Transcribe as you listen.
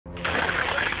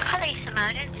police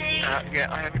emergency? Yeah,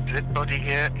 I have a dead body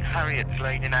here. Harriet's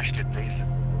Lane in Ashton, please.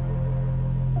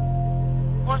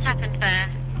 What's happened there?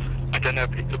 I don't know,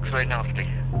 but it looks very nasty.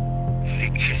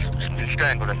 She's been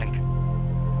strangled, I think.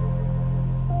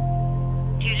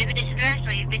 Do you live at this address,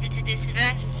 or you visited this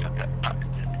address?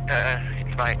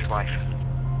 It's my ex-wife.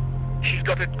 She's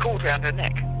got a cord around her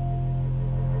neck.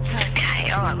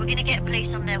 Okay, alright, we're going to get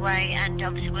police on their way, and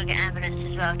obviously we'll get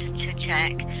ambulance as well to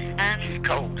check. She's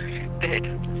cold. She's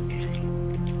dead.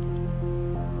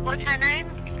 What's her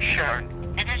name?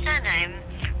 Sharon. And her surname?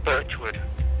 Birchwood.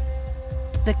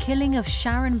 The killing of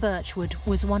Sharon Birchwood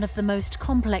was one of the most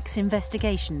complex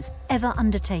investigations ever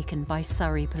undertaken by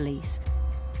Surrey Police.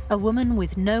 A woman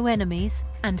with no enemies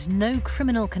and no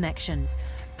criminal connections,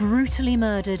 brutally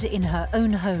murdered in her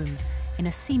own home in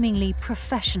a seemingly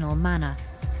professional manner.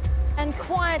 And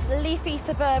quiet, leafy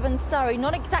suburban Surrey,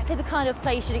 not exactly the kind of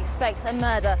place you'd expect a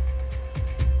murder.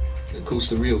 Of course,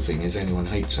 the real thing is anyone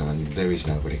hates her, and there is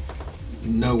nobody.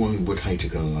 No one would hate a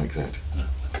girl like that.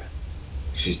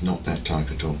 She's not that type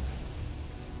at all.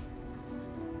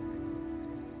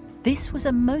 This was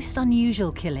a most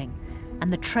unusual killing, and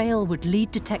the trail would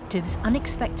lead detectives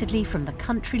unexpectedly from the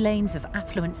country lanes of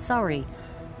affluent Surrey,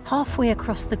 halfway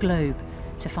across the globe,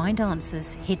 to find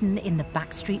answers hidden in the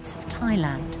backstreets of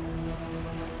Thailand.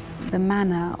 The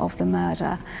manner of the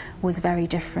murder was very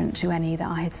different to any that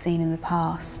I had seen in the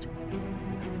past.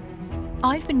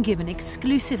 I've been given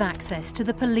exclusive access to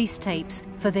the police tapes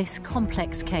for this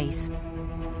complex case.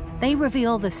 They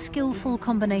reveal the skillful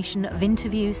combination of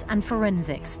interviews and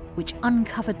forensics which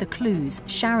uncovered the clues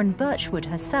Sharon Birchwood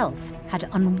herself had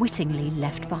unwittingly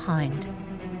left behind.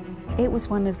 It was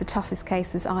one of the toughest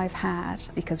cases I've had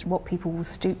because what people will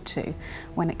stoop to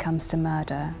when it comes to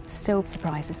murder still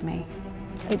surprises me.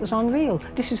 It was unreal.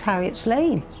 This is Harriet's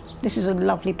Lane. This is a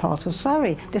lovely part of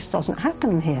Surrey. This doesn't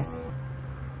happen here.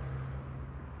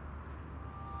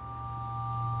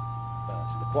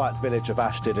 The quiet village of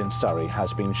Ashton in Surrey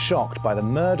has been shocked by the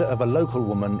murder of a local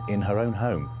woman in her own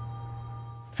home.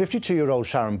 52-year-old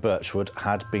Sharon Birchwood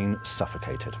had been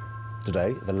suffocated.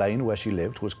 Today, the lane where she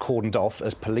lived was cordoned off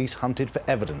as police hunted for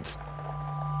evidence.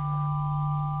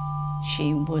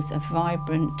 She was a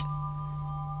vibrant,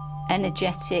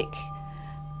 energetic,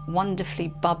 wonderfully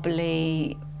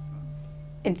bubbly,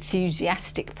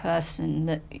 enthusiastic person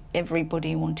that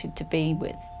everybody wanted to be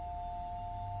with.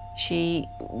 She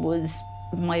was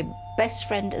my best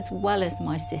friend as well as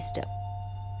my sister.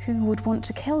 Who would want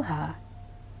to kill her?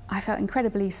 I felt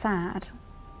incredibly sad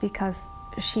because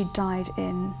she died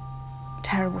in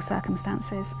terrible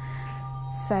circumstances.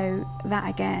 So that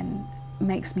again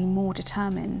makes me more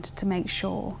determined to make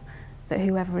sure that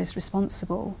whoever is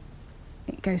responsible,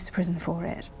 it goes to prison for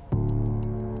it.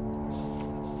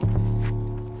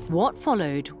 What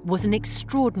followed was an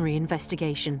extraordinary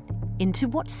investigation into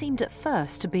what seemed at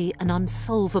first to be an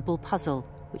unsolvable puzzle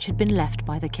which had been left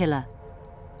by the killer.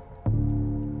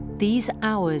 These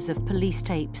hours of police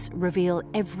tapes reveal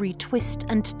every twist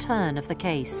and turn of the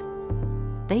case.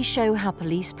 They show how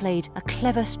police played a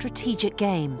clever strategic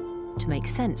game to make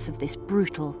sense of this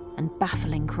brutal and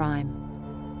baffling crime.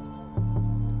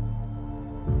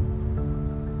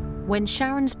 When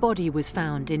Sharon's body was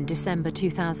found in December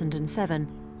 2007,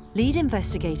 lead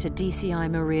investigator DCI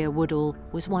Maria Woodall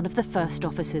was one of the first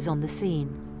officers on the scene.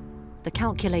 The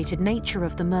calculated nature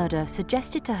of the murder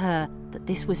suggested to her that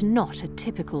this was not a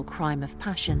typical crime of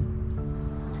passion.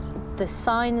 The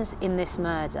signs in this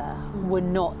murder were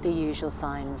not the usual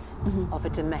signs of a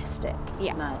domestic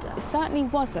murder. It certainly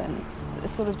wasn't the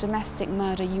sort of domestic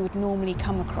murder you would normally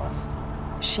come across.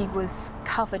 She was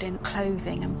covered in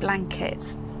clothing and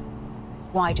blankets.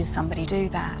 Why did somebody do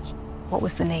that? What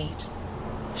was the need?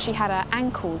 She had her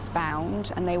ankles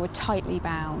bound and they were tightly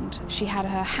bound. She had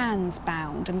her hands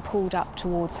bound and pulled up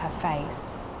towards her face.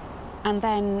 And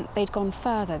then they'd gone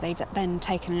further. They'd then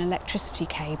taken an electricity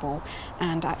cable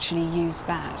and actually used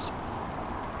that.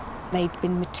 They'd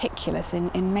been meticulous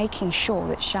in making sure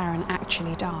that Sharon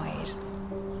actually died.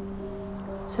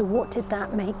 So what did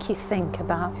that make you think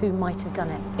about who might have done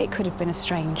it? It could have been a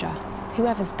stranger.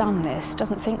 Whoever's done this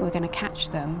doesn't think we're going to catch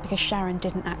them because Sharon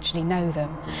didn't actually know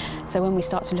them. So when we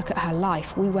start to look at her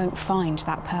life, we won't find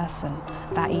that person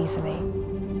that easily.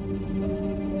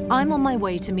 I'm on my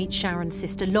way to meet Sharon's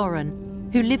sister Lauren,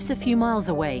 who lives a few miles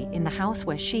away in the house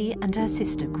where she and her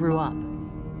sister grew up.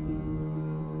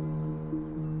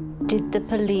 Did the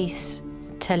police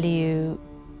tell you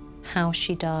how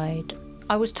she died?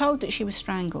 I was told that she was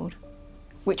strangled,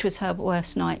 which was her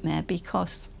worst nightmare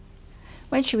because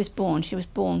when she was born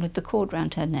with the cord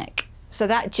round her neck. So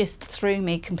that just threw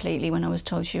me completely when I was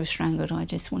told she was strangled. I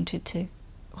just wanted to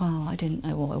Well, I didn't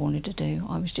know what I wanted to do.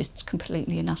 I was just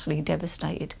completely and utterly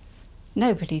devastated.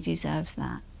 Nobody deserves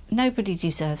that. Nobody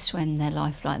deserves to end their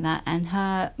life like that, and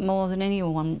her more than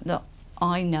anyone that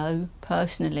I know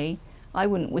personally. I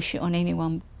wouldn't wish it on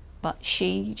anyone, but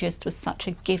she just was such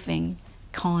a giving,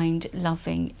 kind,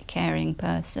 loving, caring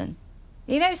person.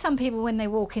 You know, some people, when they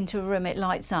walk into a room, it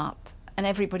lights up and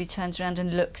everybody turns around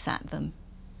and looks at them.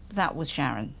 That was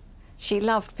Sharon. She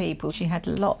loved people. She had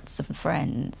lots of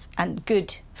friends, and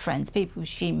good friends. People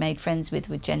she made friends with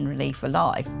were generally for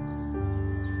life.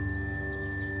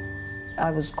 I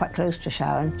was quite close to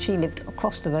Sharon. She lived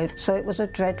across the road, so it was a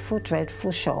dreadful,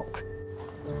 dreadful shock.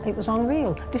 It was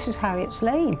unreal. This is Harriet's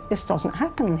Lane. This doesn't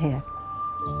happen here.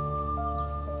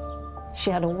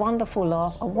 She had a wonderful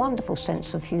laugh, a wonderful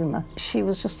sense of humour. She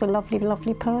was just a lovely,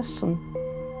 lovely person.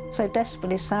 So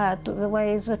desperately sad the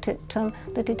way that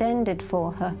it ended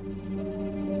for her.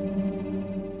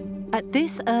 At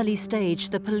this early stage,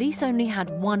 the police only had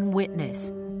one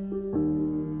witness.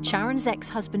 Sharon's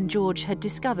ex-husband George had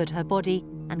discovered her body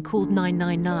and called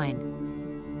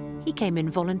 999. He came in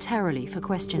voluntarily for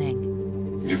questioning.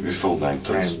 Your full name,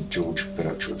 please? George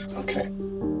Birchwood. Okay.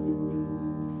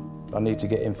 I need to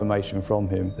get information from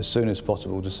him as soon as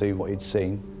possible to see what he'd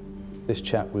seen. This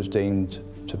chap was deemed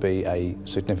to be a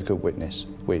significant witness,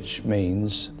 which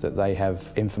means that they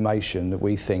have information that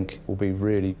we think will be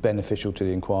really beneficial to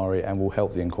the inquiry and will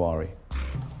help the inquiry.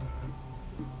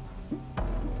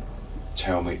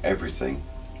 Tell me everything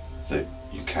that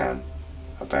you can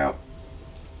about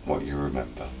what you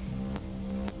remember.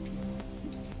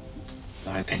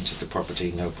 I entered the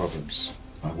property, no problems.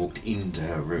 I walked into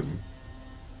her room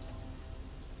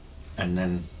and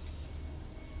then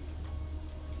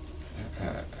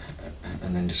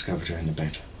discovered her in the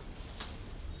bed.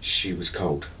 She was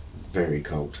cold, very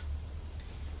cold.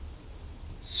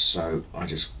 So I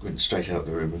just went straight out of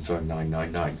the room and phoned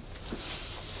 999.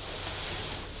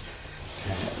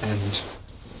 And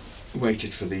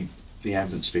waited for the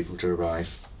ambulance people to arrive,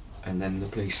 and then the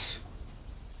police.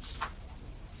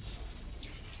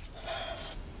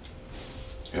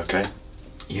 You okay?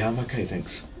 Yeah, I'm okay,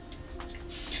 thanks.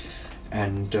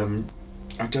 And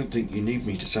I don't think you need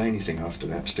me to say anything after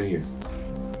that, do you?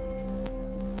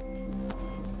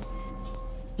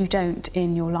 You don't,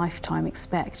 in your lifetime,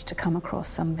 expect to come across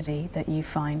somebody that you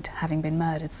find having been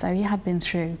murdered. So he had been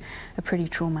through a pretty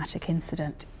traumatic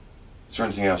incident. Is there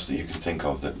anything else that you can think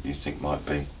of that you think might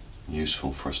be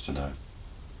useful for us to know?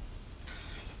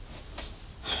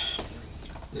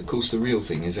 Of course, the real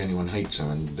thing is anyone hates her,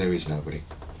 and there is nobody.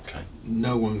 Okay.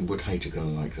 No one would hate a girl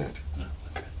like that. No,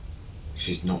 okay.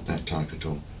 She's not that type at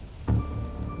all.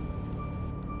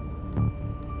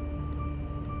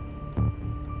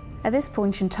 At this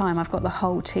point in time, I've got the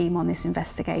whole team on this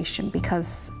investigation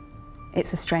because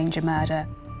it's a stranger murder.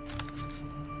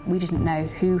 We didn't know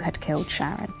who had killed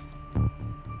Sharon.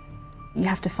 You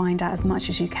have to find out as much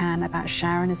as you can about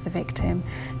Sharon as the victim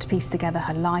to piece together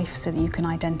her life so that you can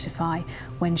identify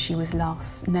when she was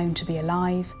last known to be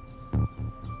alive.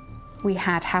 We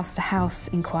had house-to-house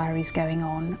inquiries going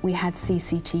on. We had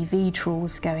CCTV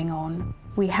trawls going on.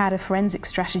 We had a forensic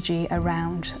strategy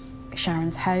around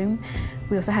Sharon's home.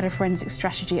 We also had a forensic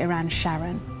strategy around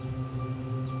Sharon.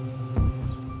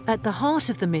 At the heart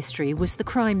of the mystery was the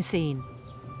crime scene.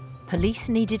 Police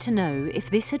needed to know if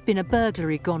this had been a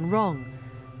burglary gone wrong,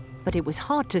 but it was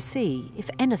hard to see if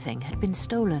anything had been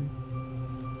stolen.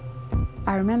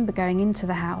 I remember going into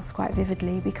the house quite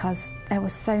vividly because there were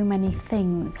so many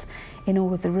things in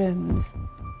all of the rooms.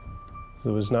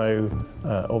 There was no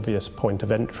obvious point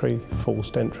of entry,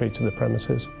 forced entry to the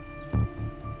premises.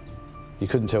 You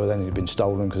couldn't tell whether anything had been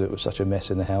stolen because it was such a mess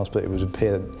in the house, but it would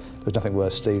appear that there was nothing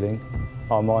worth stealing.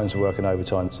 Our minds were working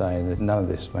overtime saying that none of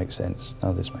this makes sense,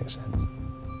 none of this makes sense.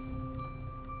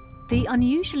 The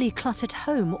unusually cluttered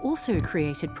home also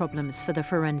created problems for the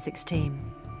forensics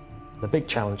team. The big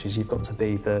challenge is you've got to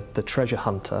be the treasure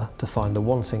hunter to find the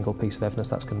one single piece of evidence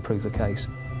that's going to prove the case.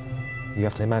 You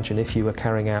have to imagine if you were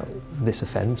carrying out this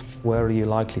offence, where are you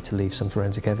likely to leave some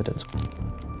forensic evidence?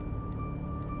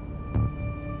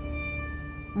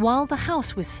 While the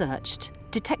house was searched,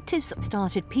 detectives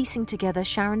started piecing together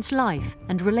Sharon's life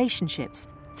and relationships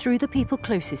through the people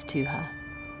closest to her.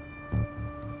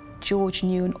 George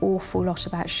knew an awful lot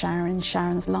about Sharon and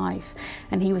Sharon's life,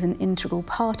 and he was an integral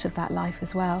part of that life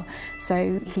as well.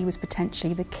 So he was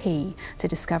potentially the key to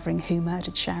discovering who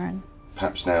murdered Sharon.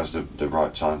 Perhaps now's the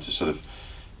right time to sort of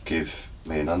give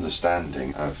me an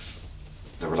understanding of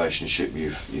the relationship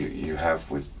you have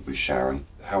with Sharon.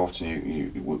 How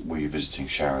often were you visiting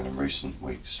Sharon in recent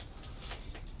weeks?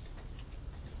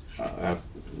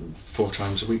 4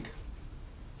 times a week.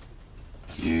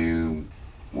 You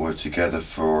were together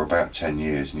for about 10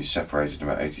 years and you separated in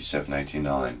about 87,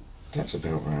 89. That's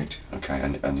about right. Okay,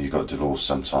 and you got divorced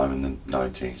sometime in the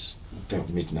 90s? About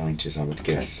mid-90s, I would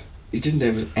guess. It didn't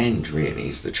ever end, really,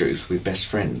 is the truth. We're best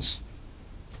friends.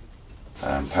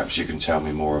 Perhaps you can tell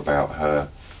me more about her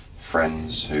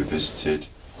friends who visited.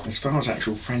 As far as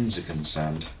actual friends are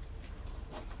concerned,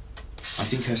 I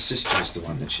think her sister is the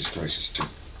one that she's closest to.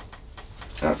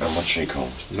 And what's she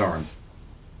called? Lauren.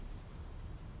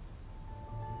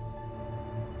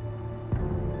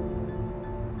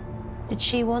 Did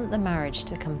she want the marriage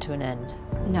to come to an end?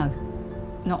 No,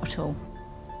 not at all.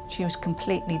 She was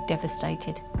completely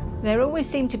devastated. There always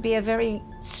seemed to be a very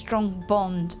strong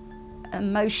bond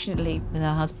emotionally with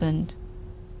her husband.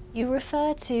 You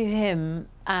refer to him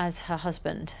as her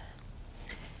husband,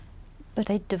 but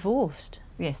they divorced.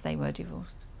 Yes, they were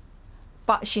divorced.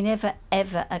 But she never,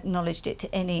 ever acknowledged it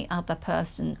to any other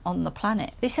person on the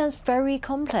planet. This sounds very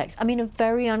complex. I mean, a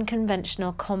very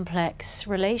unconventional, complex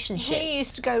relationship. He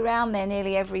used to go round there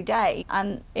nearly every day,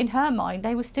 and in her mind,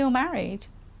 they were still married.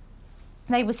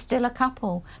 They were still a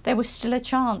couple. There was still a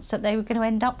chance that they were going to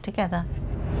end up together.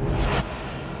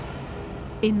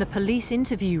 In the police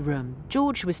interview room,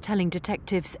 George was telling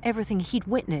detectives everything he'd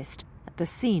witnessed at the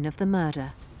scene of the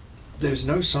murder. There's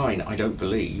no sign, I don't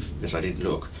believe, as I didn't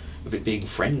look, of it being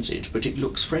frenzied, but it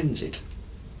looks frenzied.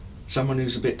 Someone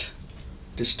who's a bit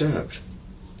disturbed.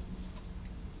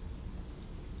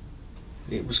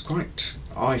 It was quite...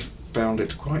 I found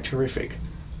it quite horrific.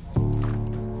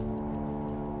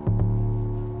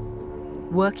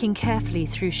 Working carefully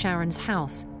through Sharon's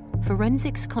house,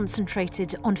 forensics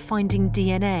concentrated on finding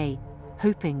DNA,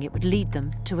 hoping it would lead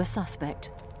them to a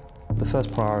suspect. The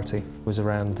first priority was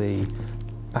around the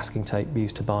masking tape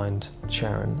used to bind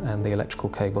Sharon and the electrical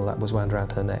cable that was wound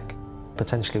around her neck.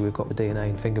 Potentially we've got the DNA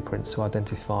and fingerprints to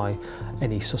identify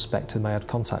any suspect who may have had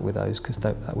contact with those, because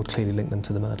that would clearly link them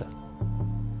to the murder.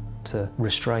 To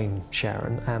restrain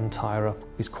Sharon and tie her up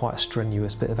is quite a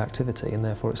strenuous bit of activity, and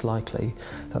therefore it's likely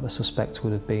that the suspect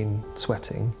would have been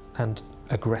sweating and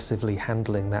aggressively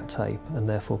handling that tape, and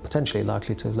therefore potentially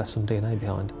likely to have left some DNA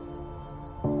behind.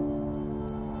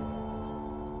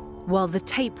 While the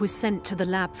tape was sent to the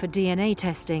lab for DNA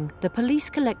testing, the police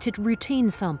collected routine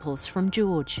samples from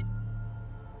George.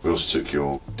 We also took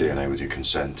your DNA with your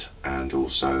consent and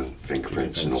also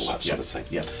fingerprints and all that sort of thing.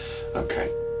 Yeah.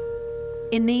 Okay.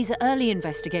 In these early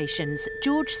investigations,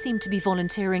 George seemed to be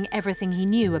volunteering everything he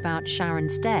knew about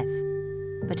Sharon's death.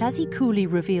 But as he coolly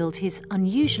revealed his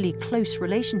unusually close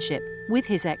relationship with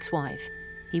his ex-wife,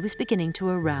 he was beginning to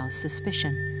arouse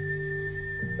suspicion.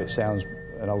 It sounds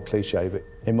an old cliche, but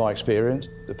in my experience,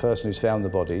 the person who's found the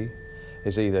body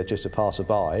is either just a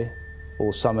passerby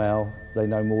or somehow they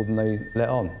know more than they let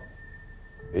on.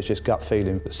 It's just gut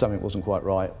feeling that something wasn't quite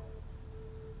right.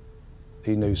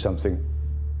 He knew something.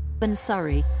 In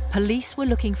Surrey, police were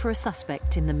looking for a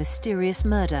suspect in the mysterious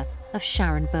murder of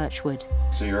Sharon Birchwood.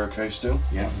 So you're okay still?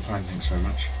 Yeah, I'm fine, thanks very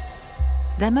much.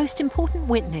 Their most important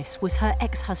witness was her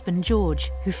ex-husband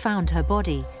George, who found her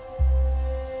body.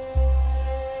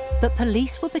 But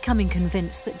police were becoming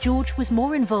convinced that George was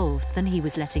more involved than he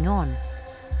was letting on.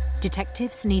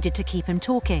 Detectives needed to keep him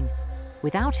talking,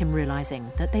 without him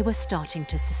realising that they were starting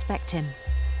to suspect him.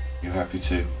 You happy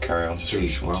to carry on?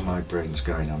 Please, while my brain's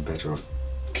going, I'm better off.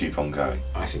 Keep on going?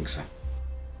 I think so.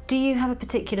 Do you have a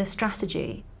particular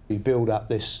strategy? You build up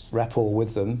this rapport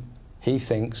with them. He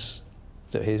thinks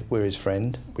that we're his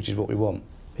friend, which is what we want,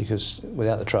 because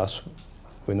without the trust,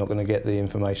 we're not going to get the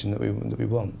information that we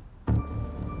want.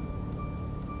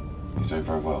 You're doing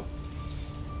very well.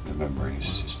 Remembering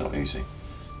it's not easy.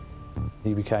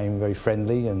 He became very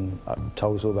friendly and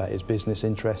told us all about his business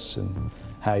interests and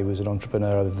how he was an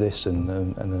entrepreneur of this and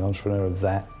an entrepreneur of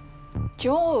that.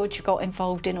 George got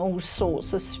involved in all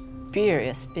sorts of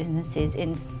spurious businesses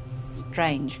in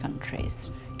strange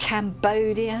countries.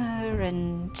 Cambodia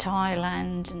and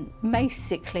Thailand and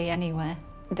basically anywhere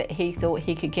that he thought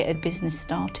he could get a business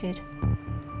started.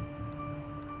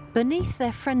 Beneath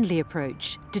their friendly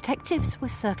approach, detectives were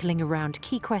circling around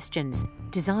key questions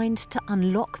designed to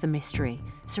unlock the mystery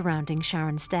surrounding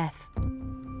Sharon's death.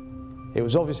 It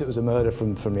was obvious it was a murder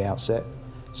from the outset,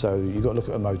 so you've got to look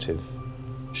at a motive.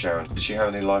 Sharon, did she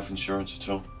have any life insurance at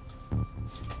all?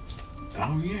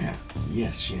 Oh, yeah.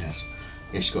 Yes, she has.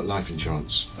 Yeah, she's got life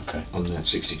insurance. Okay. On that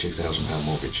 £62,000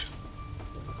 mortgage.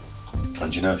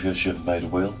 And do you know if she ever made a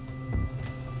will?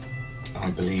 I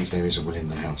believe there is a will in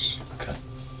the house. Okay.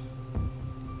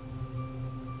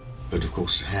 But of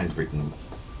course, handwritten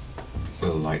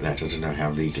will like that, I don't know how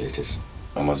legal it is.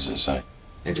 And what does it say?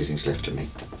 Everything's left to me.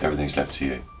 Everything's left to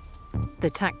you? The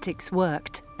tactics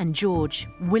worked, And George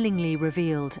willingly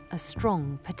revealed a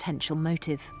strong potential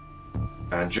motive.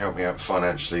 And you help me out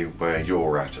financially where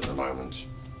you're at the moment?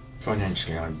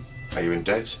 Financially, Are you in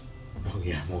debt? Oh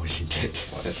yeah, I'm always in debt.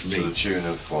 That's me. To the tune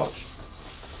of what?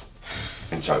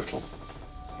 In total?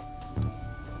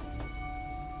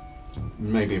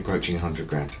 Maybe approaching 100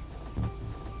 grand.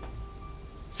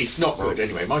 It's not good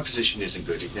anyway. My position isn't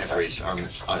good. It never is.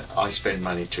 I spend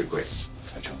money too quick.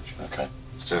 Okay, George. Okay.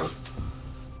 So.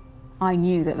 I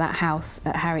knew that that house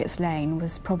at Harriet's Lane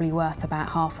was probably worth about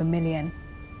 £500,000.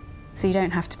 So you don't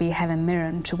have to be Helen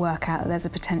Mirren to work out that there's a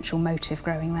potential motive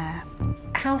growing there.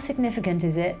 How significant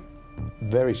is it?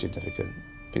 Very significant.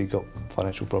 You've got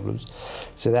financial problems.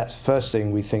 So that's the first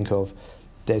thing we think of,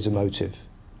 there's a motive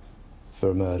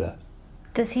for a murder.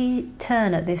 Does he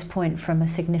turn at this point from a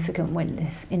significant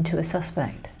witness into a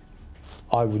suspect?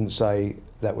 I wouldn't say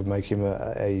that would make him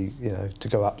to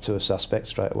go up to a suspect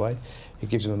straight away. It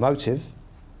gives him a motive,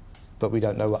 but we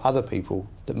don't know what other people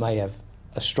that may have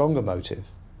a stronger motive.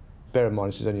 Bear in mind,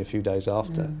 this is only a few days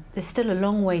after. There's still a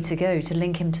long way to go to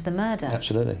link him to the murder.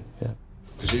 Absolutely, yeah.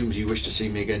 Presumably you wish to see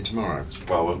me again tomorrow?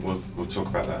 Well, we'll talk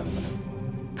about that in a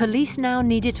minute. Police now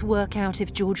needed to work out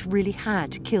if George really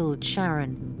had killed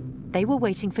Sharon. They were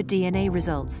waiting for DNA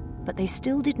results, but they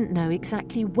still didn't know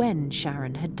exactly when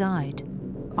Sharon had died.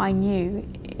 I knew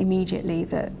immediately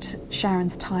that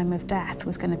Sharon's time of death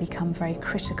was going to become very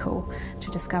critical to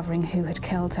discovering who had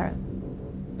killed her.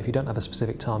 If you don't have a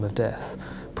specific time of death,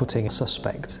 putting a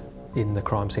suspect in the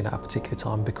crime scene at a particular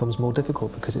time becomes more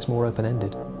difficult because it's more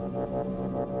open-ended.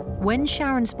 When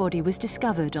Sharon's body was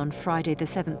discovered on Friday the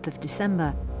 7th of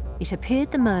December, it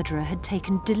appeared the murderer had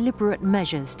taken deliberate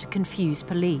measures to confuse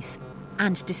police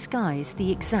and disguise the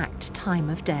exact time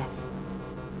of death.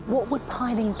 What would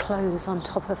piling clothes on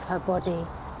top of her body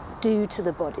do to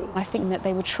the body? I think that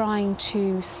they were trying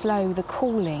to slow the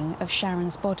cooling of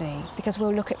Sharon's body, because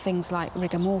we'll look at things like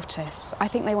rigor mortis. I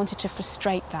think they wanted to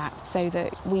frustrate that so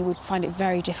that we would find it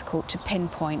very difficult to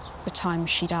pinpoint the time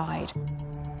she died.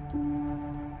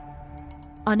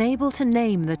 Unable to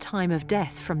name the time of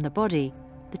death from the body,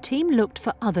 the team looked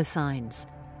for other signs.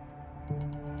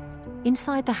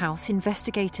 Inside the house,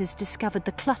 investigators discovered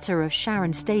the clutter of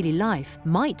Sharon's daily life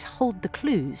might hold the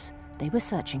clues they were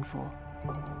searching for.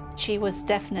 She was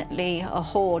definitely a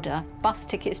hoarder. Bus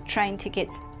tickets, train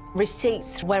tickets,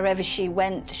 receipts, wherever she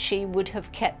went, she would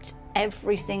have kept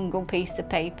every single piece of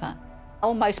paper.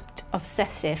 Almost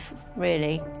obsessive,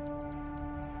 really.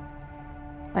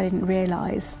 I didn't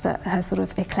realise that her sort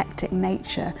of eclectic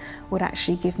nature would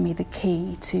actually give me the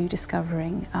key to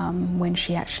discovering when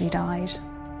she actually died.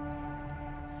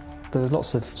 There was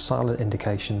lots of silent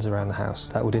indications around the house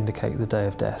that would indicate the day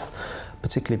of death,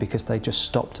 particularly because they just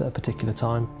stopped at a particular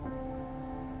time.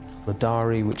 A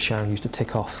diary which Sharon used to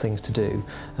tick off things to do,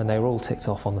 and they were all ticked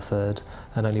off on the 3rd,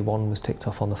 and only one was ticked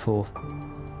off on the 4th.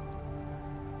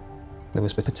 There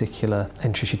was a particular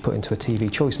entry she'd put into a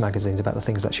TV choice magazines about the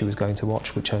things that she was going to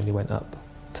watch, which only went up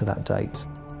to that date.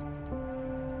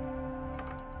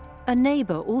 A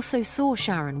neighbour also saw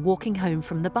Sharon walking home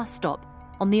from the bus stop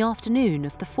on the afternoon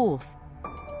of the 4th.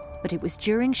 But it was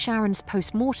during Sharon's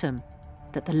post-mortem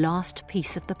that the last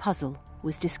piece of the puzzle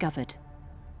was discovered.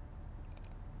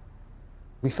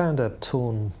 We found a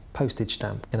torn postage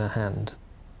stamp in her hand,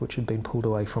 which had been pulled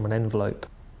away from an envelope.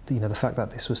 You know, the fact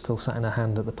that this was still sat in her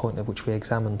hand at the point at which we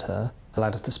examined her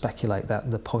allowed us to speculate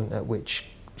that the point at which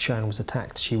Sharon was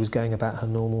attacked, she was going about her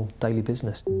normal daily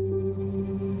business.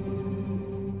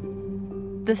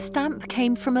 The stamp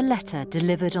came from a letter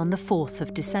delivered on the 4th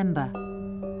of December.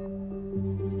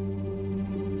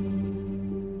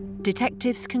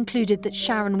 Detectives concluded that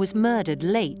Sharon was murdered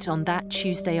late on that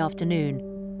Tuesday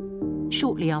afternoon,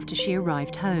 shortly after she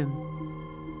arrived home.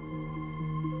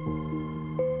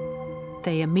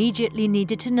 They immediately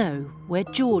needed to know where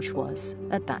George was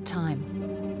at that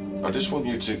time. I just want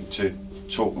you to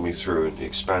talk me through and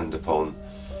expand upon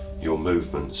your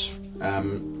movements.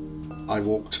 I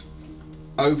walked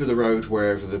over the road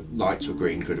wherever the lights were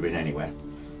green, could have been anywhere,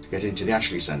 to get into the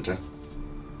Ashley Centre.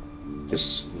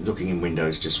 Just looking in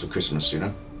windows just for Christmas, you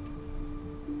know.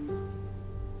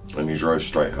 And you drove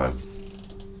straight home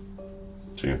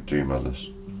to your mother's?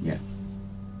 Yeah.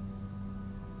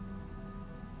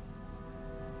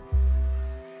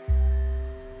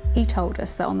 He told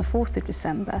us that on the 4th of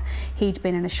December he'd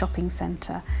been in a shopping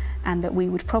centre and that we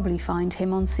would probably find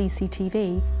him on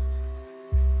CCTV.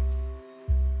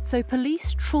 So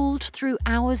police trawled through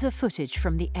hours of footage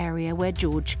from the area where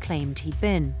George claimed he'd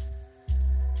been.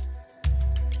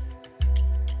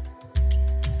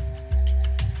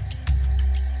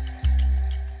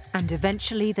 And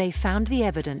eventually they found the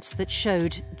evidence that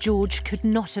showed George could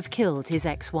not have killed his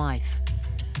ex-wife.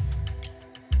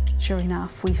 Sure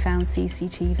enough, we found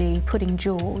CCTV putting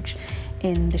George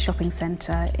in the shopping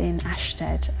centre in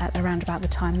Ashtead at around about the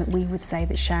time that we would say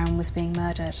that Sharon was being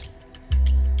murdered.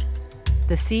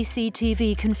 The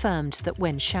CCTV confirmed that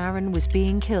when Sharon was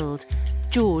being killed,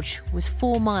 George was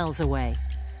 4 miles away,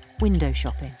 window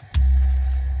shopping.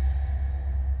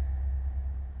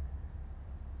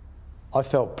 I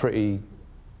felt pretty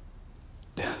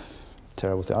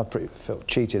terrible thing. I felt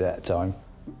cheated at the time.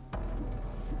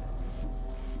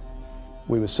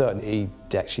 We were certain he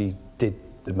actually did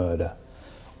the murder,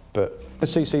 but the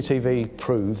CCTV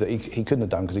proved that he couldn't have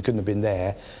done, because he couldn't have been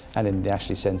there and in the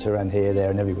Ashley Centre and here, there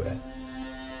and everywhere.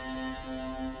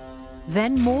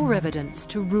 Then more evidence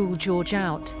to rule George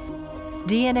out.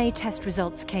 DNA test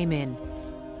results came in.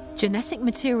 Genetic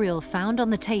material found on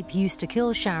the tape used to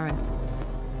kill Sharon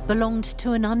belonged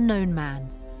to an unknown man,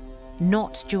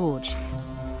 not George.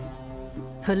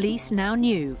 Police now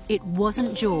knew it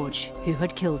wasn't George who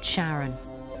had killed Sharon.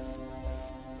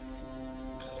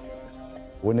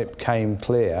 When it became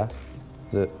clear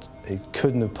that he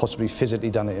couldn't have possibly physically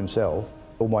done it himself,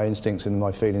 all my instincts and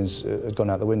my feelings had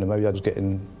gone out the window. Maybe I was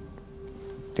getting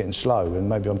slow, and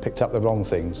maybe I picked up the wrong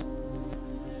things.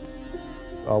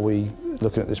 Are we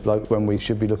looking at this bloke when we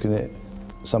should be looking at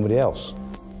somebody else?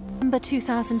 November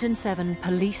 2007,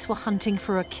 police were hunting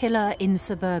for a killer in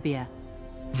suburbia.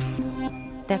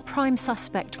 Their prime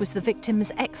suspect was the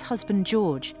victim's ex-husband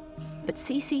George, but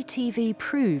CCTV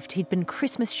proved he'd been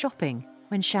Christmas shopping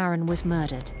when Sharon was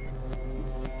murdered.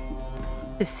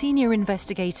 The senior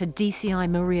investigator DCI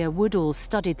Maria Woodall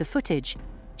studied the footage.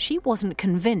 She wasn't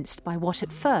convinced by what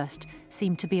at first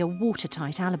seemed to be a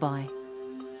watertight alibi.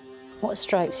 What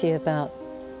strikes you about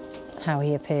how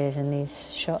he appears in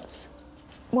these shots?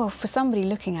 Well, for somebody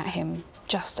looking at him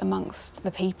just amongst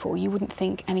the people, you wouldn't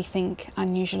think anything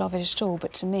unusual of it at all,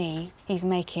 but to me, he's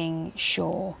making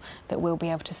sure that we'll be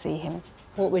able to see him.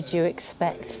 What would you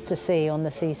expect to see on the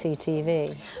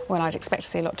CCTV? Well, I'd expect to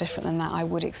see a lot different than that. I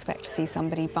would expect to see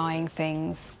somebody buying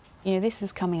things. You know, this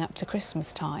is coming up to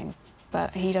Christmas time,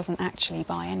 but he doesn't actually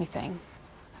buy anything.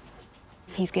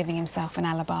 He's giving himself an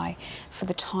alibi for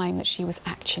the time that she was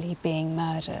actually being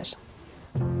murdered.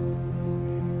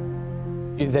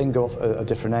 You then go off a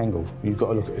different angle. You've got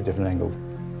to look at a different angle.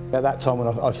 At that time when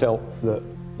I felt that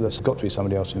there's got to be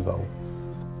somebody else involved,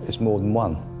 it's more than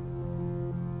one.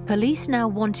 Police now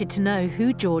wanted to know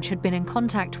who George had been in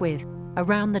contact with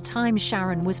around the time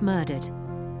Sharon was murdered.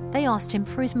 They asked him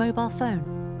for his mobile phone.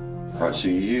 Right, so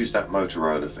you use that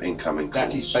Motorola for incoming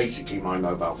calls? That is basically my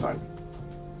mobile phone,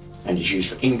 and it's used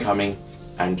for incoming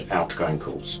and outgoing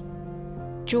calls.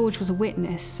 George was a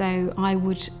witness, so I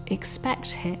would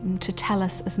expect him to tell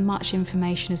us as much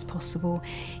information as possible.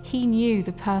 He knew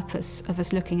the purpose of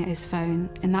us looking at his phone,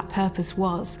 and that purpose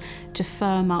was to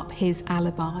firm up his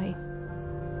alibi.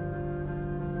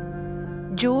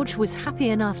 George was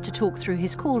happy enough to talk through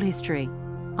his call history,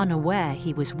 unaware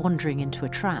he was wandering into a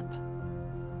trap.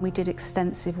 We did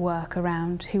extensive work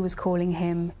around who was calling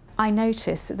him. I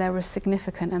noticed that there was a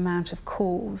significant amount of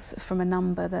calls from a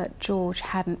number that George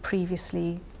hadn't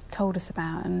previously told us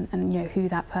about, and you know, who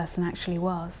that person actually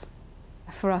was.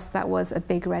 For us, that was a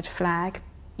big red flag.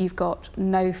 You've got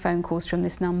no phone calls from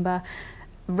this number,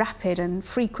 rapid and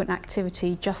frequent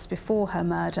activity just before her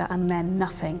murder, and then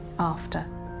nothing after.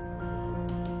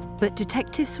 But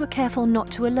detectives were careful not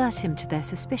to alert him to their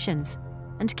suspicions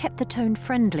and kept the tone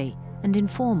friendly and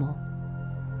informal.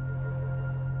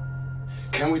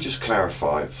 Can we just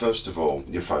clarify, first of all,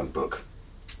 your phone book?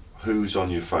 Who's on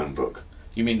your phone book?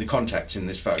 You mean the contacts in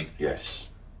this phone? Yes.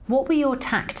 What were your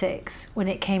tactics when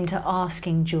it came to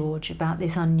asking George about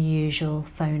this unusual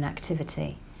phone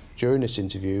activity? During this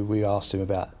interview, we asked him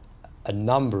about a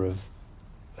number of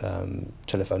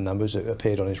telephone numbers that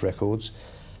appeared on his records,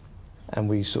 and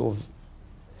we sort of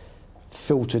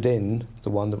filtered in the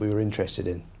one that we were interested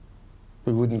in.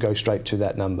 We wouldn't go straight to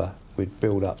that number, we'd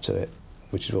build up to it,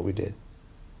 which is what we did.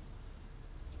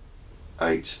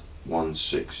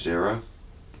 8160.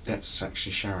 That's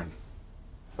actually Sharon.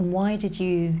 And why did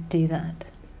you do that?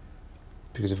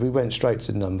 Because if we went straight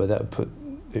to the number, that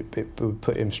would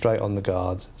put him straight on the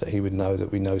guard, that he would know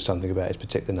that we know something about his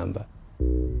particular number.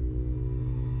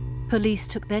 Police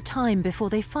took their time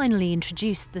before they finally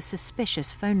introduced the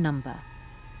suspicious phone number.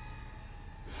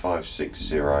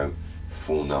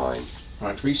 56049.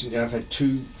 Right, recently I've had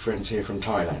 2 friends here from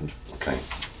Thailand. Okay.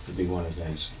 Could be one of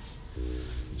those.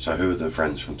 So who are the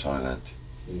friends from Thailand?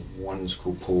 One's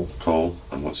called Paul. Paul,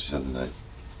 and what's his other name?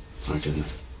 I don't know.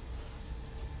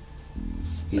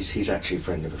 He's actually a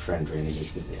friend of a friend, really.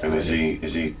 And is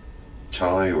he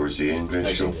Thai or is he English?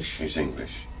 He's English. He's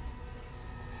English.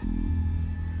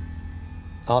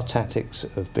 Our tactics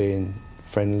of being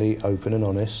friendly, open and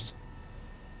honest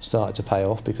started to pay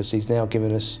off because he's now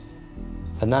given us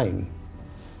a name.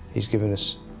 He's given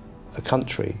us a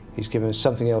country. He's given us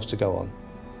something else to go on.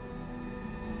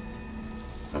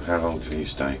 And how long did he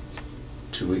stay?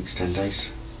 2 weeks, 10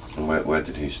 days. And where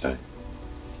did he stay?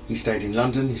 He stayed in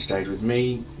London, he stayed with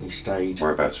me, he stayed...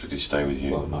 Whereabouts would he stay with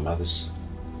you? Well, my mother's.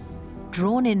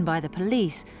 Drawn in by the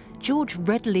police, George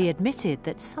readily admitted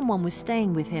that someone was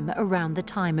staying with him around the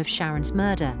time of Sharon's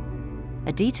murder,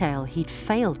 a detail he'd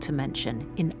failed to mention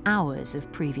in hours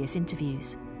of previous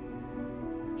interviews.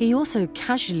 He also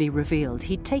casually revealed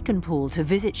he'd taken Paul to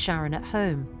visit Sharon at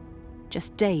home,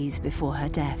 just days before her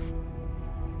death.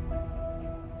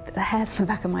 The hairs on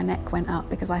the back of my neck went up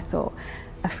because I thought,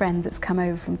 a friend that's come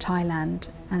over from Thailand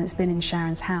and it's been in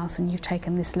Sharon's house and you've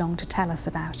taken this long to tell us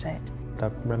about it. I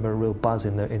remember a real buzz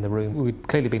in the room. We'd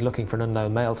clearly been looking for an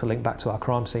unknown male to link back to our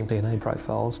crime scene DNA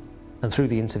profiles. And through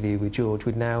the interview with George,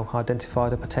 we'd now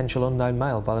identified a potential unknown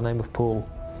male by the name of Paul.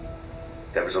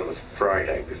 That was on the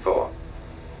Friday before.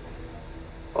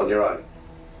 On your own?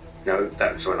 No,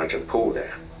 that was when I took Paul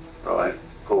there. All right,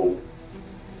 Paul,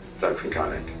 bloke from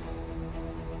Thailand.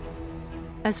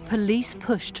 As police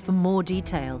pushed for more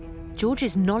detail,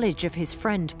 George's knowledge of his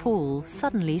friend Paul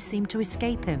suddenly seemed to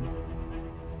escape him.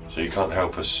 So you can't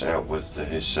help us out with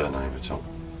his surname at all?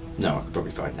 No, I could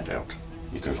probably find that out.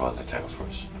 You can find that out for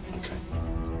us. Okay.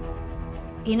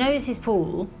 He knows he's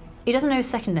Paul, he doesn't know his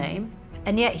second name,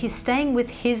 and yet he's staying with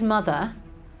his mother.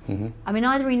 Mm-hmm. I mean,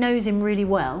 either he knows him really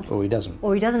well... Or he doesn't.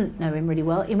 Or he doesn't know him really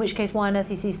well, in which case why on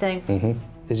earth is he staying... Mm-hmm.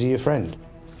 Is he your friend?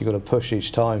 You've got to push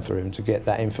each time for him to get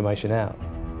that information out.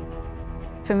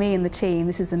 For me and the team,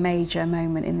 this is a major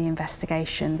moment in the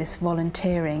investigation, this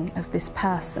volunteering of this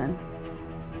person.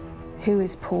 Who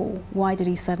is Paul? Why did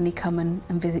he suddenly come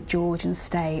and visit George and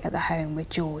stay at the home with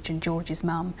George and George's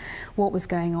mum? What was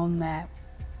going on there?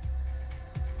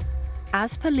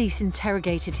 As police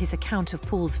interrogated his account of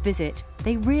Paul's visit,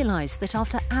 they realised that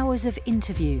after hours of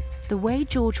interview, the way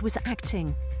George was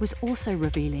acting was also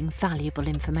revealing valuable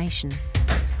information.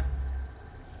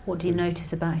 What do you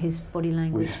notice about his body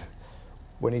language?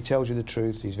 When he tells you the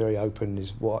truth, he's very open,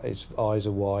 his eyes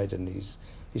are wide and he's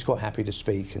quite happy to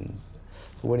speak.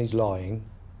 But when he's lying,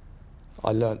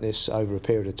 I learnt this over a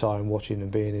period of time watching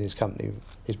and being in his company.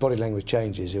 His body language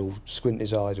changes, he'll squint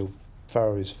his eyes, he'll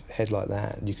furrow his head like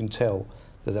that, and you can tell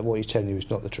that what he's telling you is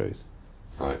not the truth.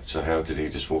 Right, so how did he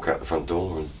just walk out the front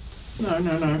door and...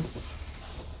 No.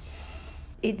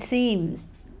 It seems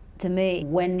to me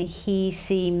when he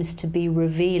seems to be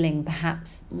revealing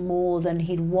perhaps more than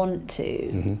he'd want to,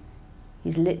 Mm-hmm.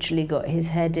 he's literally got his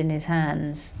head in his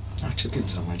hands. I took him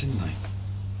somewhere, didn't I?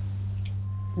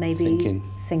 Maybe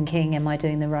thinking, am I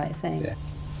doing the right thing? Yeah.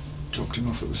 Dropped him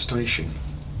off at the station.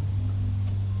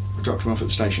 I dropped him off at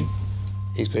the station.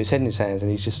 He's got his head in his hands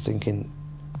and he's just thinking,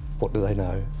 what do they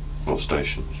know? What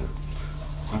station?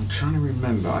 I'm trying to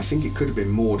remember. I think it could have been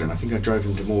Morden. I think I drove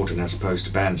him to Morden as opposed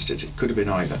to Banstead. It could have been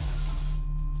either.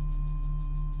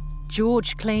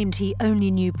 George claimed he only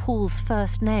knew Paul's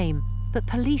first name, but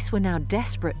police were now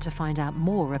desperate to find out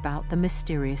more about the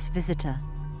mysterious visitor.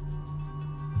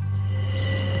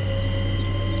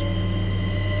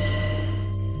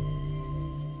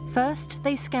 First,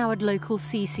 they scoured local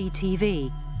CCTV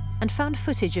and found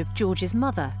footage of George's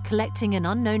mother collecting an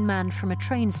unknown man from a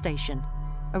train station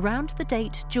around the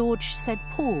date George said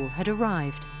Paul had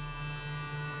arrived.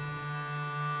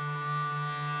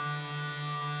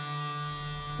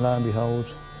 Lo and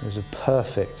behold, there's a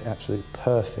perfect, absolute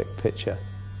perfect picture.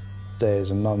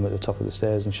 There's a mum at the top of the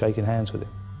stairs and shaking hands with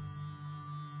him.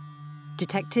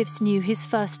 Detectives knew his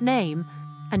first name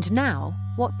and now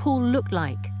what Paul looked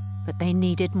like, but they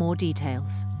needed more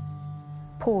details.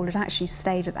 Paul had actually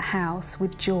stayed at the house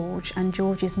with George and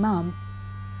George's mum.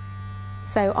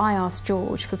 So I asked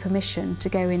George for permission to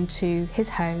go into his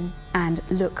home and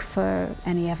look for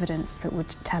any evidence that would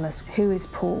tell us who is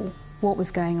Paul, what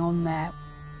was going on there.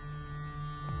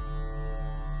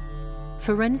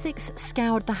 Forensics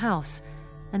scoured the house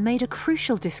and made a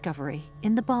crucial discovery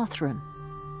in the bathroom.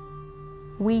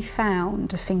 We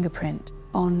found a fingerprint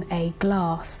on a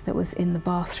glass that was in the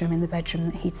bathroom in the bedroom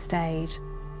that he'd stayed.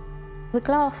 The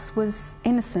glass was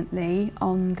innocently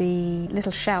on the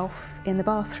little shelf in the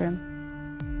bathroom.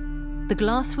 The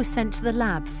glass was sent to the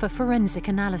lab for forensic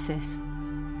analysis.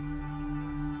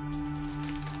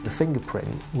 The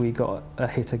fingerprint, we got a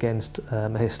hit against a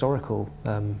historical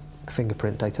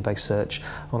fingerprint database search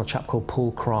on a chap called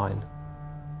Paul Crine.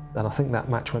 And I think that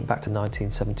match went back to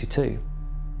 1972.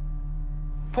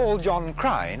 Paul John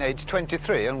Crine, aged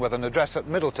 23 and with an address at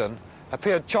Middleton,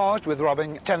 appeared charged with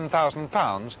robbing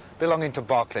 £10,000 belonging to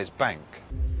Barclays Bank.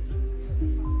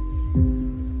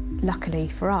 Luckily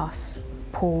for us,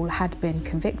 Paul had been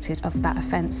convicted of that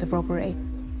offence of robbery.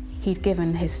 He'd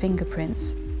given his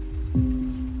fingerprints.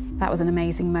 That was an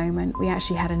amazing moment. We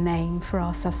actually had a name for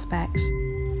our suspect.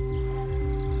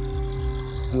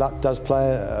 Luck does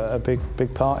play a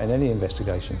big part in any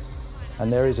investigation,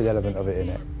 and there is an element of it in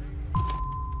it.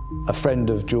 A friend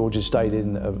of George's stayed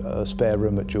in a spare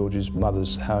room at George's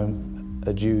mother's home,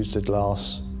 had used a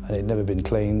glass and it had never been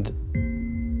cleaned,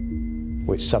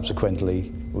 which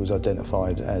subsequently was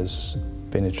identified as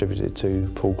being attributed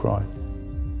to Paul Crine.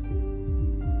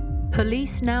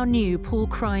 Police now knew Paul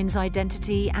Crine's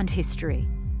identity and history,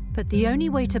 but the only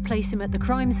way to place him at the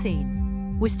crime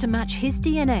scene was to match his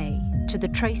DNA to the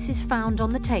traces found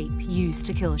on the tape used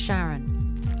to kill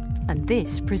Sharon. And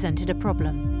this presented a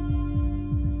problem.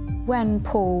 When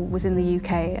Paul was in the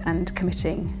UK and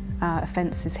committing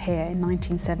offences here in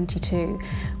 1972,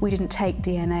 we didn't take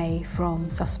DNA from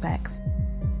suspects.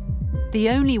 The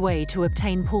only way to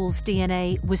obtain Paul's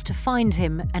DNA was to find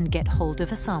him and get hold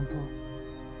of a sample.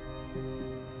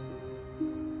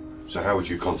 So how would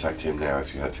you contact him now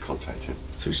if you had to contact him?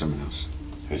 Through someone else.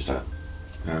 Who's that?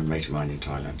 A mate of mine in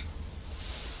Thailand.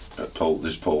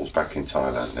 Paul's back in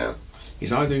Thailand now?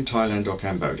 He's either in Thailand or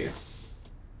Cambodia.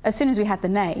 As soon as we had the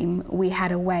name, we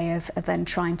had a way of then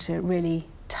trying to really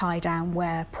tie down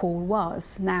where Paul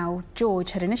was. Now,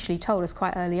 George had initially told us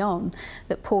quite early on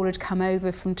that Paul had come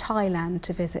over from Thailand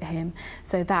to visit him,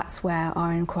 so that's where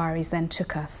our inquiries then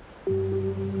took us.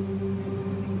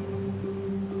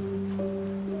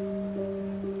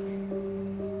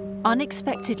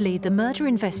 Unexpectedly, the murder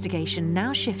investigation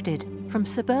now shifted from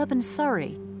suburban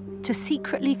Surrey to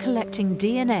secretly collecting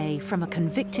DNA from a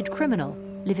convicted criminal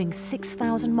living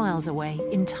 6,000 miles away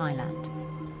in Thailand.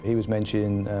 He was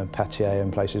mentioning Pattaya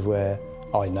and places where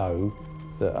I know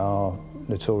that are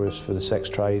notorious for the sex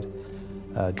trade,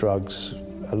 drugs,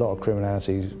 a lot of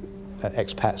criminality,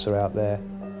 expats are out there.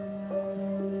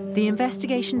 The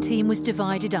investigation team was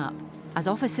divided up as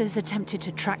officers attempted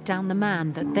to track down the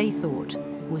man that they thought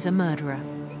was a murderer.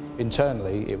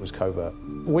 Internally, it was covert.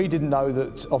 We didn't know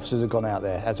that officers had gone out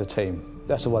there as a team.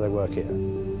 That's the way they work here.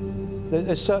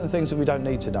 There's certain things that we don't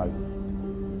need to know,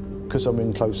 because I'm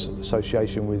in close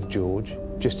association with George,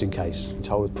 just in case. He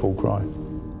told Paul Crine.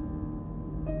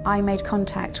 I made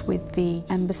contact with the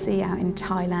embassy out in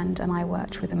Thailand, and I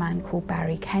worked with a man called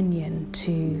Barry Kenyon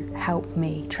to help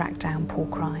me track down Paul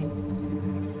Crine.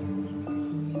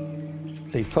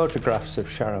 The photographs of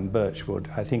Sharon Birchwood,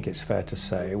 I think it's fair to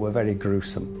say, were very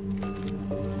gruesome.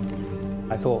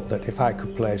 I thought that if I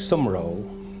could play some role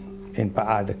in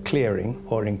either clearing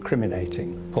or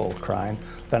incriminating Paul Crine,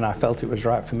 then I felt it was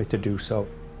right for me to do so.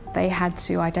 They had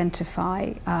to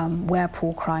identify where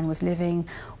Paul Crine was living,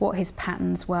 what his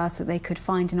patterns were, so they could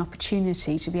find an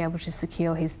opportunity to be able to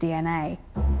secure his DNA.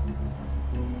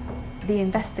 The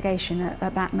investigation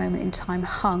at that moment in time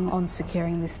hung on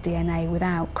securing this DNA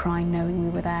without Crine knowing we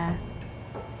were there.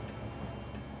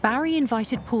 Barry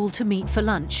invited Paul to meet for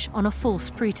lunch on a false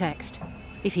pretext.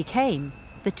 If he came,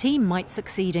 the team might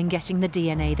succeed in getting the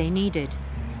DNA they needed.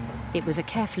 It was a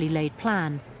carefully laid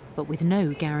plan, but with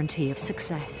no guarantee of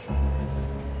success.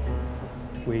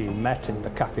 We met in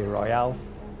the Café Royal,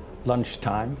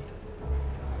 lunchtime.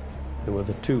 There were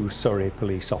the 2 Surrey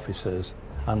police officers,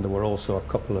 and there were also a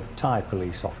couple of Thai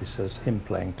police officers in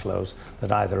plain clothes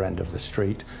at either end of the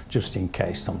street, just in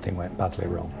case something went badly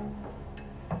wrong.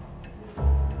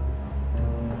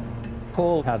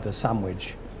 Paul had a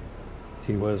sandwich.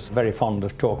 He was very fond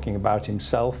of talking about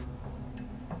himself.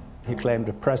 He claimed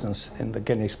a presence in the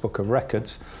Guinness Book of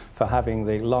Records for having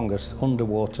the longest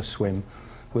underwater swim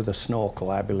with a snorkel,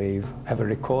 I believe, ever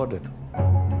recorded.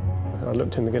 I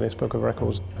looked in the Guinness Book of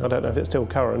Records. I don't know if it's still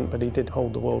current, but he did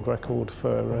hold the world record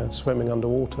for swimming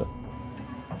underwater.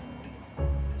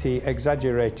 He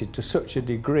exaggerated to such a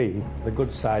degree the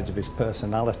good sides of his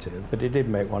personality that it did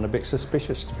make one a bit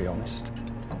suspicious, to be honest.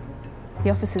 The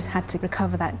officers had to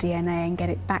recover that DNA and get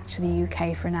it back to the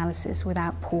UK for analysis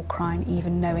without Paul Crine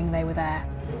even knowing they were there.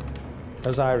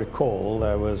 As I recall,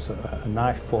 there was a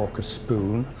knife, fork, a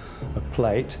spoon, a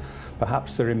plate,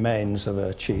 perhaps the remains of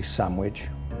a cheese sandwich.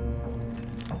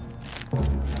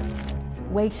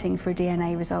 Waiting for a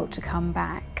DNA result to come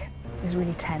back is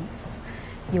really tense.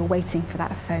 You're waiting for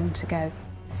that phone to go.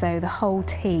 So the whole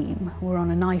team were on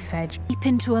a knife edge. Deep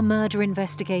into a murder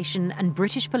investigation, and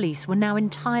British police were now in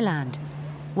Thailand,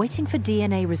 waiting for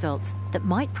DNA results that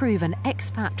might prove an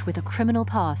expat with a criminal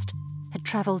past had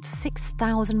travelled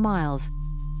 6,000 miles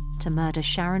to murder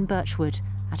Sharon Birchwood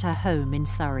at her home in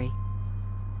Surrey.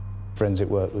 Forensic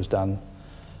work was done,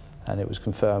 and it was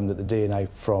confirmed that the DNA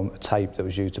from a tape that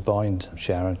was used to bind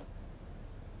Sharon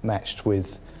matched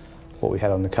with what we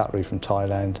had on the cutlery from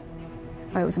Thailand.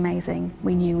 It was amazing.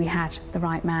 We knew we had the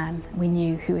right man. We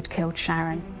knew who had killed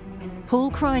Sharon. Paul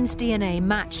Crine's DNA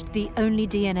matched the only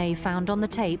DNA found on the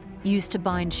tape used to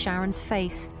bind Sharon's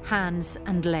face, hands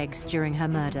and legs during her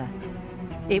murder.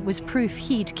 It was proof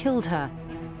he'd killed her,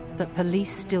 but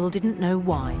police still didn't know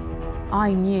why.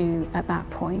 I knew at that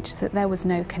point that there was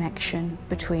no connection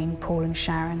between Paul and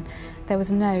Sharon. There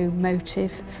was no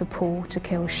motive for Paul to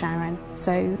kill Sharon.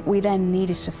 So we then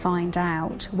needed to find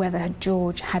out whether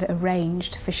George had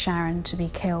arranged for Sharon to be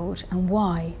killed and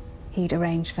why he'd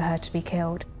arranged for her to be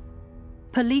killed.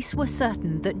 Police were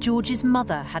certain that George's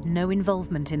mother had no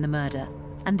involvement in the murder,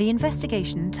 and the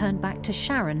investigation turned back to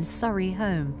Sharon's Surrey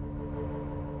home.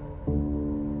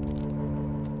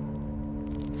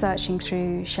 Searching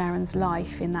through Sharon's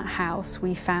life in that house,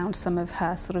 we found some of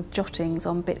her sort of jottings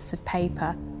on bits of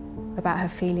paper about her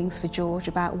feelings for George,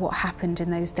 about what happened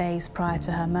in those days prior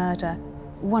to her murder.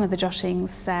 One of the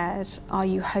jottings said, "Are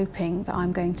you hoping that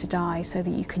I'm going to die so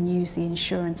that you can use the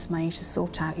insurance money to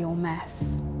sort out your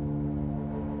mess?"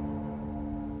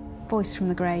 Voice from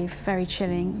the grave, very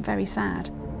chilling, very sad.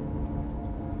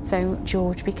 So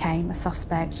George became a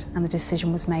suspect and the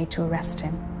decision was made to arrest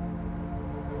him.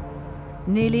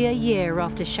 Nearly a year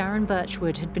after Sharon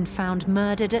Birchwood had been found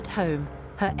murdered at home,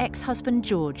 her ex-husband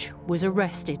George was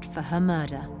arrested for her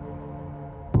murder.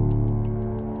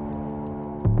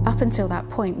 Up until that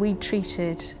point, we'd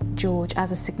treated George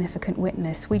as a significant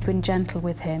witness. We'd been gentle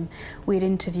with him. We'd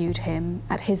interviewed him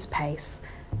at his pace.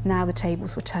 Now the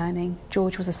tables were turning.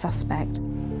 George was a suspect.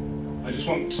 I just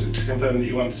want to confirm that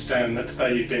you understand that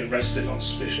today you've been arrested on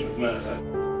suspicion of murder.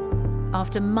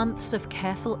 After months of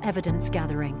careful evidence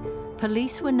gathering,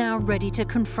 police were now ready to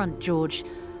confront George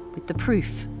with the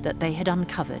proof that they had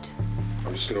uncovered.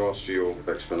 I'm just going to ask for your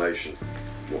explanation,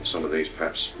 what some of these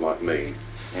perhaps might mean.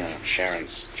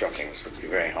 Sharon's jottings would be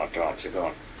very hard to answer. Go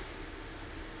on.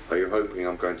 Are you hoping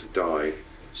I'm going to die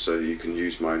so you can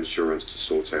use my insurance to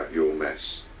sort out your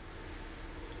mess?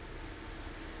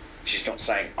 She's not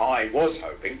saying I was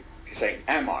hoping, she's saying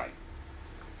am I?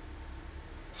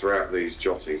 Throughout these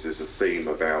jottings there's a theme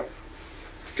about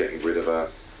getting rid of her.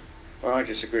 Well, I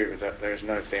disagree with that. There's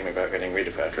no theme about getting rid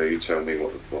of her. Okay, you tell me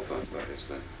what that is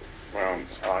then. Well,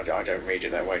 I don't read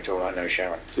it that way at all. I know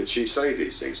Sharon. Did she say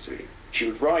these things to you? She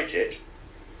would write it,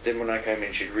 then when I came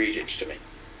in she'd read it to me.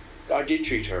 I did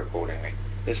treat her accordingly.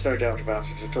 There's no doubt about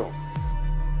it at all.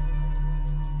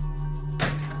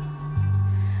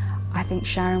 I think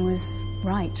Sharon was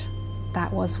right.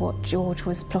 That was what George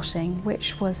was plotting,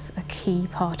 which was a key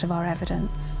part of our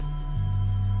evidence.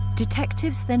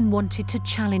 Detectives then wanted to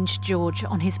challenge George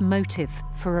on his motive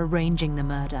for arranging the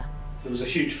murder. There was a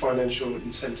huge financial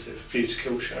incentive for you to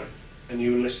kill Sharon, and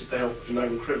you enlisted the help of a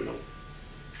known criminal.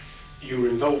 You were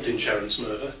involved in Sharon's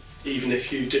murder, even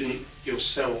if you didn't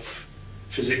yourself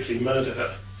physically murder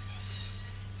her.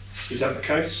 Is that the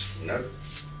case? No.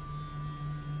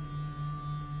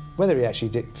 Whether he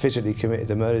actually physically committed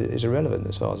the murder is irrelevant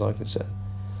as far as I'm concerned.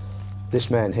 This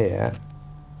man here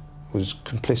was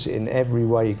complicit in every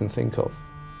way you can think of.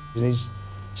 And he's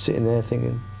sitting there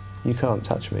thinking, you can't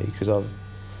touch me because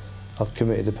I've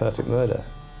committed the perfect murder.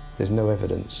 There's no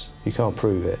evidence. You can't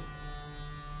prove it.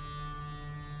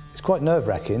 It's quite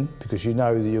nerve-wracking because you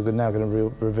know that you're now going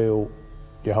to reveal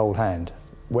your whole hand.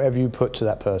 Whatever you put to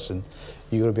that person,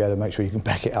 you've got to be able to make sure you can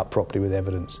back it up properly with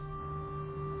evidence.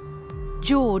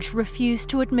 George refused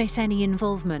to admit any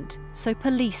involvement, so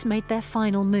police made their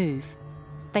final move.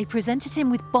 They presented him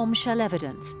with bombshell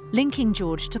evidence, linking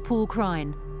George to Paul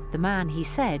Crine, the man he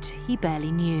said he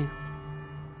barely knew.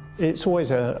 It's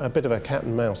always a bit of a cat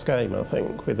and mouse game, I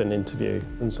think, with an interview,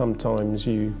 and sometimes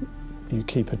you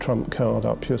keep a trump card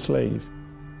up your sleeve.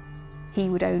 He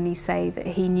would only say that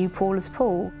he knew Paul as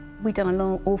Paul. We'd done an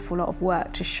awful lot of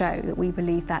work to show that we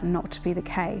believed that not to be the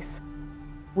case.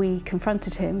 We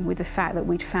confronted him with the fact that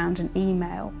we'd found an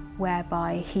email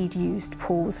whereby he'd used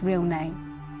Paul's real name.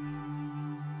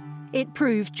 It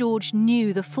proved George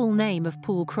knew the full name of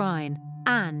Paul Crine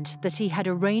and that he had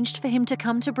arranged for him to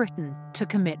come to Britain to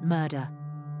commit murder.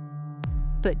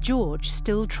 But George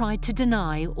still tried to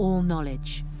deny all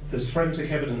knowledge. There's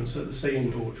forensic evidence at the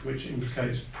scene, George, which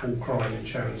implicates Paul Crine in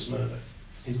Sharon's murder.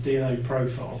 His DNA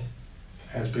profile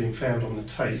has been found on the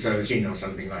tape. So gin or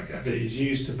something like that? That is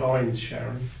used to bind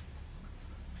Sharon.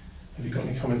 Have you got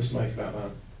any comments to make about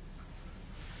that?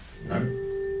 No.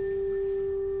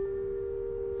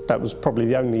 That was probably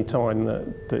the only time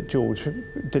that George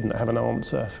didn't have an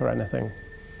answer for anything.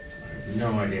 I have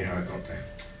no idea how I got there.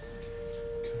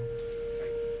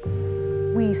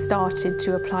 We started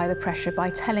to apply the pressure by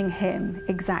telling him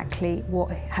exactly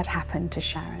what had happened to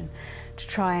Sharon, to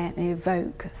try and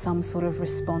evoke some sort of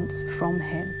response from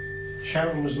him.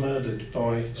 Sharon was murdered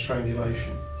by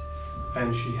strangulation,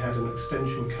 and she had an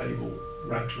extension cable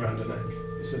wrapped around her neck.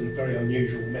 It's a very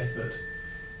unusual method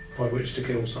by which to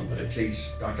kill somebody.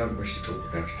 Please, I don't wish to talk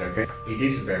about it, okay? It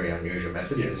is a very unusual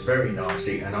method, yes. It was very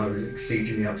nasty, and I was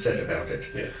exceedingly upset about it.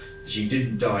 Yes. She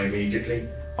didn't die immediately.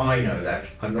 I know that.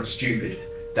 I'm not stupid.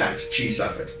 That she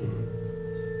suffered.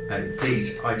 And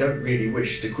please, I don't really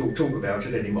wish to talk about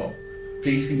it anymore.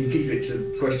 Please, can you keep it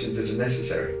to questions that are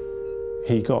necessary?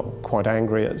 He got quite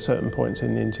angry at certain points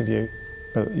in the interview,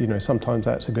 but you know, sometimes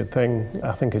that's a good thing.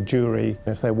 I think a jury,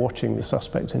 if they're watching the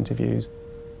suspect interviews,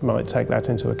 might take that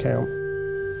into account.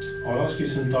 I'll ask you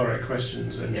some direct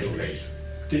questions then, yes, George. Please.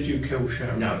 Did you kill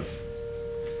Sharon? No.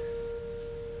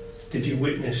 Did you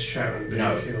witness Sharon being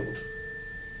No. killed?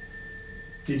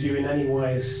 Did you in any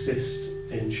way assist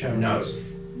in Sharon's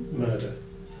murder?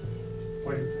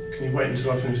 Wait, can you wait until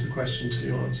I finish the question till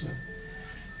you answer?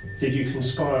 Did you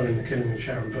conspire in the killing of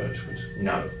Sharon Birchwood?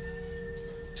 No.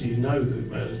 Do you know who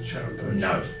murdered Sharon Birchwood?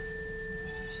 No.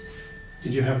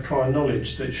 Did you have prior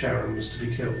knowledge that Sharon was to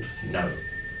be killed? No.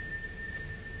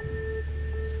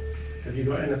 Have you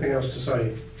got anything else to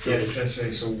say? Yes,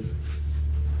 it's all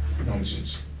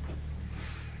nonsense.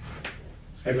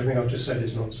 Everything I've just said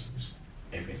is nonsense?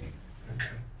 Everything. Okay.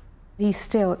 He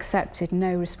still accepted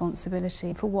no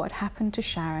responsibility for what had happened to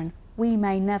Sharon. We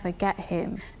may never get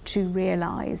him to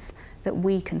realise that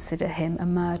we consider him a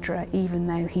murderer, even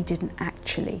though he didn't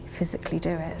actually physically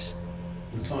do it.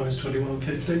 The time is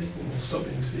 21:50, and we'll stop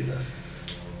the interview there.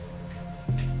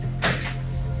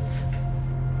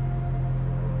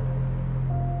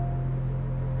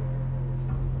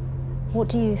 What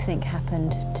do you think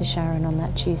happened to Sharon on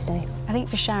that Tuesday? I think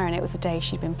for Sharon it was a day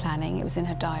she'd been planning. It was in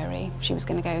her diary. She was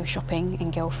going to go shopping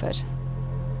in Guildford.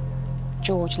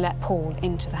 George let Paul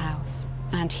into the house,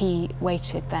 and he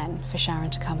waited then for Sharon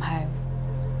to come home.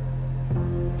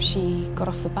 She got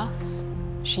off the bus.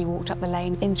 She walked up the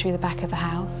lane in through the back of the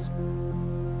house.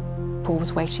 Paul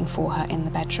was waiting for her in the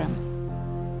bedroom.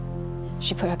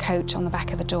 She put her coat on the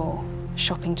back of the door,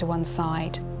 shopping to one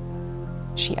side.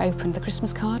 She opened the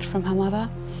Christmas card from her mother.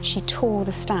 She tore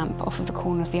the stamp off of the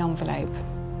corner of the envelope.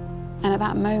 And at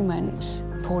that moment,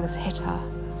 Paul has hit her.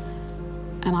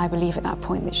 And I believe at that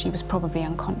point that she was probably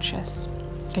unconscious,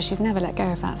 because she's never let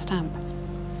go of that stamp.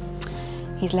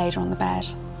 He's laid her on the bed.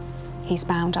 He's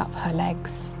bound up her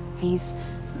legs. He's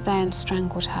then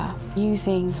strangled her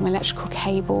using some electrical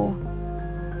cable.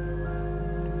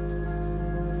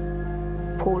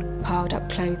 Paul piled up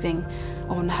clothing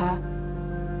on her.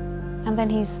 And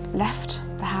then he's left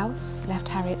the house, left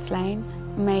Harriet's Lane,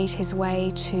 made his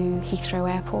way to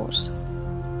Heathrow Airport.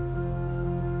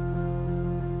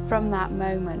 From that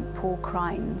moment, Paul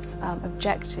Crine's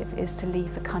objective is to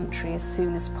leave the country as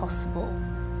soon as possible.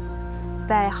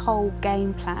 Their whole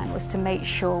game plan was to make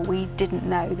sure we didn't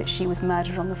know that she was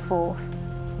murdered on the 4th.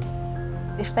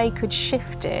 If they could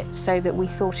shift it so that we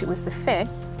thought it was the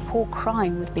 5th, Paul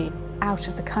Crine would be out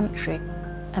of the country.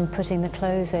 And putting the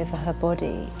clothes over her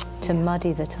body to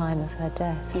muddy the time of her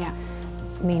death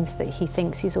means that he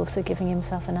thinks he's also giving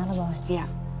himself an alibi. Yeah.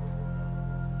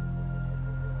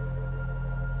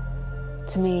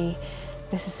 To me,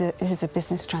 this is a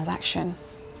business transaction.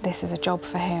 This is a job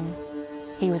for him.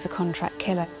 He was a contract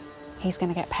killer. He's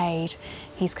going to get paid.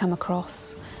 He's come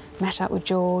across, met up with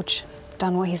George,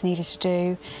 done what he's needed to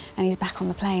do, and he's back on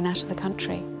the plane out of the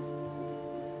country.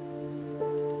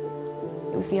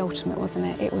 It was the ultimate, wasn't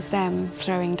it? It was them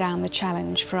throwing down the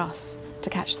challenge for us to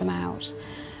catch them out.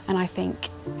 And I think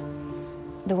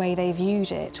the way they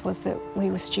viewed it was that we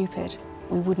were stupid.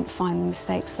 We wouldn't find the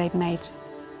mistakes they'd made.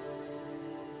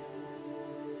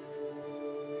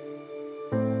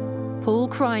 Paul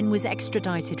Crine was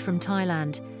extradited from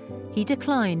Thailand. He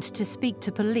declined to speak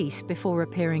to police before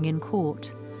appearing in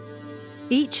court.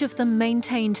 Each of them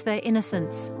maintained their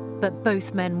innocence, but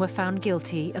both men were found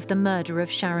guilty of the murder of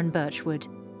Sharon Birchwood,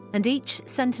 and each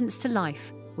sentenced to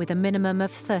life with a minimum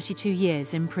of 32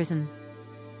 years in prison.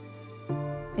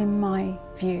 In my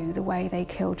view, the way they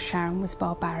killed Sharon was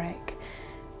barbaric,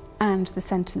 and the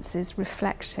sentences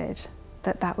reflected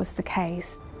that that was the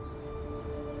case.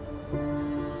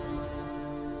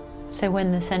 So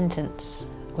when the sentence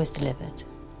was delivered?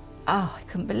 Oh, I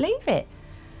couldn't believe it.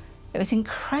 It was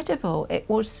incredible. It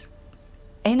was,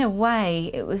 in a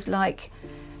way, it was like,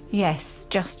 yes,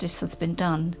 justice has been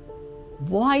done.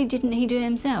 Why didn't he do it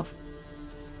himself?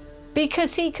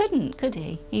 Because he couldn't, could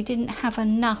he? He didn't have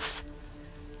enough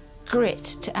grit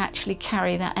to actually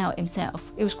carry that out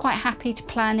himself. He was quite happy to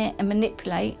plan it and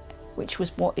manipulate, which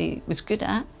was what he was good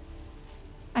at,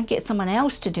 and get someone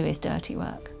else to do his dirty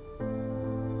work.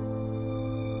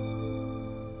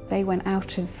 They went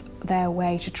out of their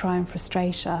way to try and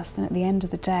frustrate us, and at the end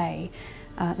of the day,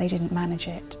 they didn't manage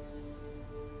it.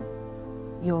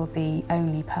 You're the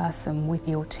only person with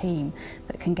your team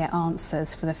that can get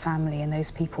answers for the family and those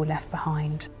people left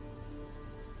behind.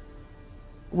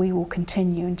 We will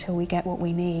continue until we get what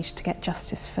we need to get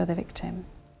justice for the victim.